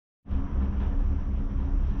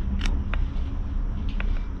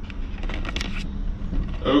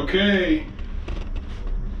Okay,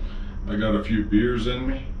 I got a few beers in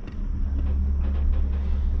me,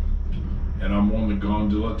 and I'm on the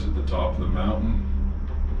gondola to the top of the mountain.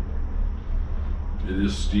 It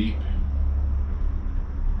is steep.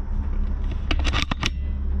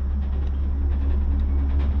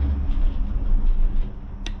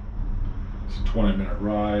 It's a 20-minute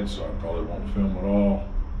ride, so I probably won't film at all.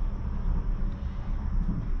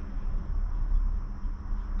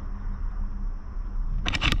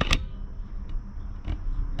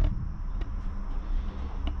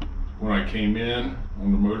 When I came in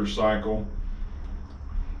on the motorcycle,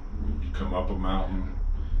 you come up a mountain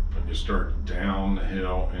and you start down the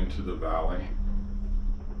hill into the valley.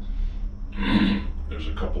 There's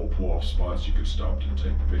a couple of pull-off spots you could stop to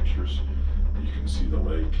take pictures. You can see the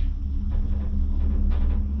lake.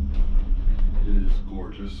 It is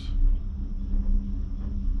gorgeous,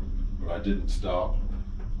 but I didn't stop.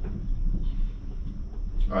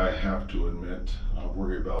 I have to admit, I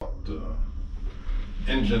worry about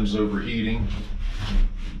engines overheating,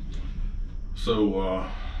 so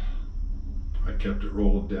I kept it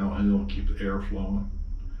rolling downhill, keep the air flowing,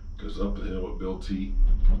 because up the hill it builds heat.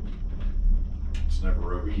 It's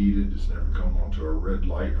never overheated, it's never come onto a red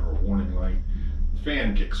light or a warning light. The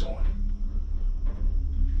fan kicks on.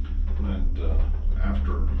 And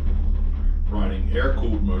after riding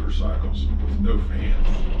air-cooled motorcycles with no fans,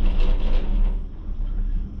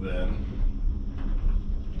 then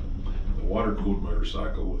the water-cooled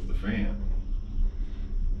motorcycle with the fan,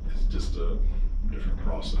 it's just a different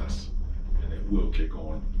process, and it will kick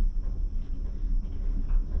on,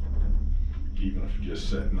 even if you just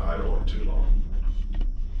sit and idle it too long.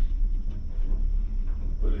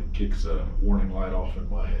 But it kicks a warning light off in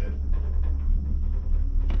my head.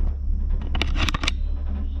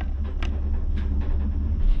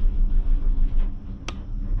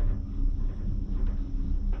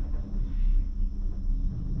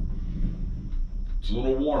 It's a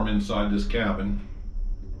little warm inside this cabin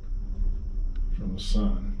from the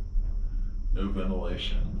sun. No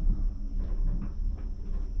ventilation.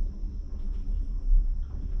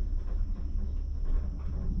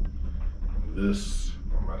 This,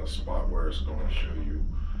 I'm at a spot where it's going to show you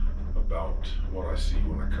about what I see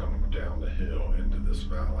when I come down the hill into this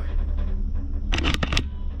valley.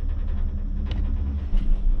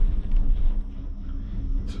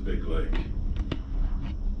 It's a big lake.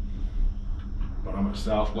 But I'm at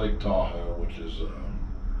South Lake Tahoe, which is,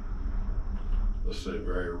 let's say,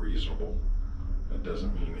 very reasonable. That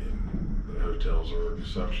doesn't mean the hotels are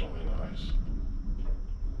exceptionally nice.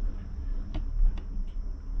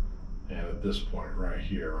 And at this point right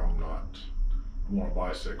here, I'm on a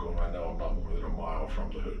bicycle, and I know I'm not more than a mile from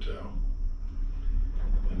the hotel.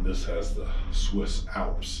 And this has the Swiss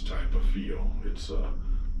Alps type of feel. It's a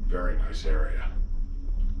very nice area.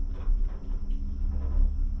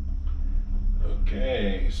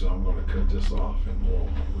 Okay, so I'm going to cut this off and we'll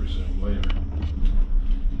resume later.